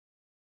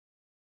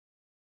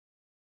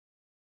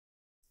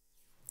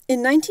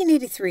In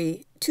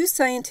 1983, two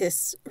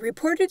scientists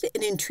reported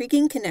an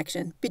intriguing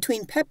connection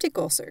between peptic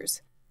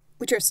ulcers,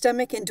 which are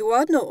stomach and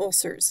duodenal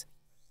ulcers,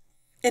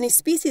 and a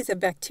species of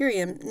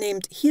bacterium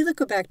named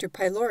Helicobacter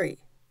pylori.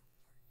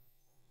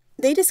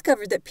 They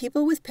discovered that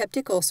people with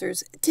peptic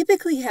ulcers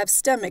typically have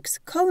stomachs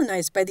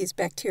colonized by these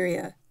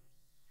bacteria.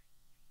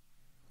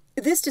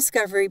 This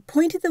discovery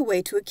pointed the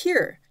way to a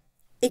cure.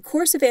 A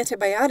course of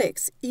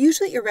antibiotics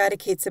usually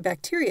eradicates the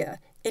bacteria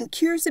and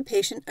cures a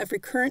patient of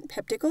recurrent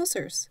peptic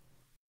ulcers.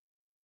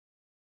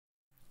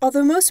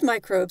 Although most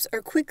microbes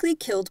are quickly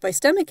killed by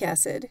stomach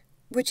acid,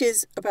 which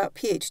is about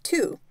pH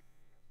 2,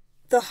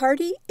 the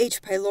hardy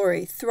H.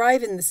 pylori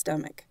thrive in the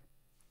stomach.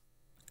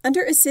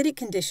 Under acidic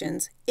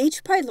conditions,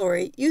 H.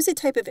 pylori use a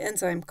type of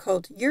enzyme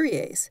called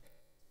urease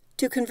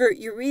to convert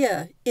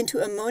urea into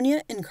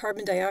ammonia and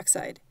carbon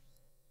dioxide.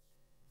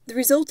 The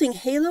resulting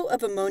halo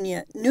of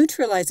ammonia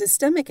neutralizes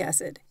stomach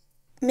acid,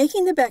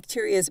 making the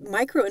bacteria's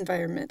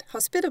microenvironment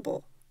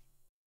hospitable.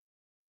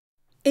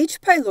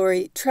 H.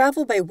 pylori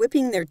travel by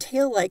whipping their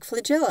tail-like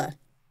flagella.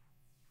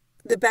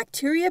 The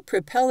bacteria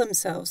propel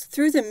themselves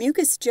through the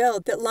mucus gel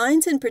that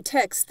lines and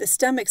protects the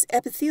stomach's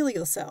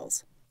epithelial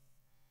cells.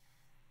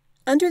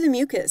 Under the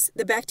mucus,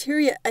 the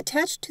bacteria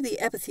attach to the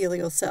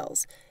epithelial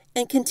cells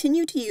and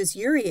continue to use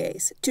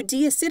urease to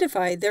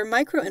deacidify their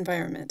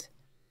microenvironment.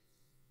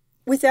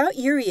 Without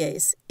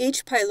urease,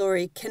 H.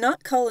 pylori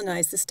cannot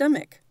colonize the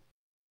stomach.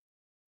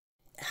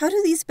 How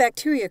do these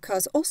bacteria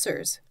cause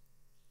ulcers?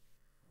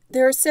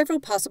 There are several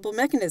possible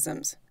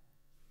mechanisms.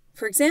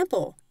 For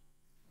example,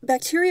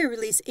 bacteria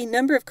release a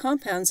number of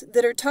compounds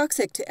that are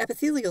toxic to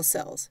epithelial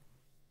cells.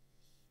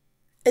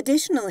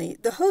 Additionally,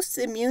 the host's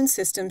immune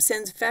system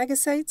sends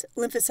phagocytes,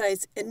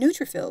 lymphocytes, and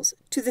neutrophils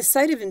to the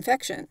site of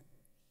infection.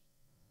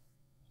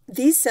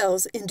 These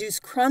cells induce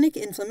chronic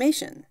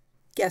inflammation,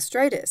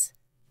 gastritis,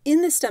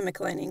 in the stomach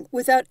lining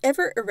without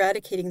ever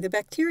eradicating the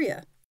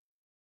bacteria.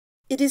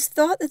 It is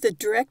thought that the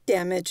direct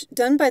damage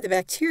done by the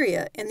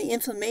bacteria and the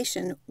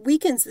inflammation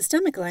weakens the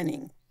stomach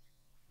lining,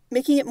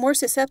 making it more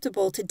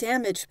susceptible to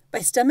damage by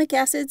stomach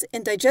acids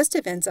and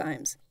digestive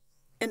enzymes,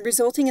 and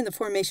resulting in the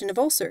formation of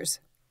ulcers.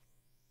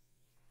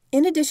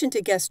 In addition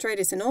to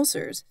gastritis and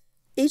ulcers,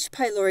 H.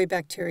 pylori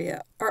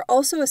bacteria are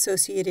also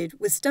associated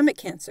with stomach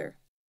cancer.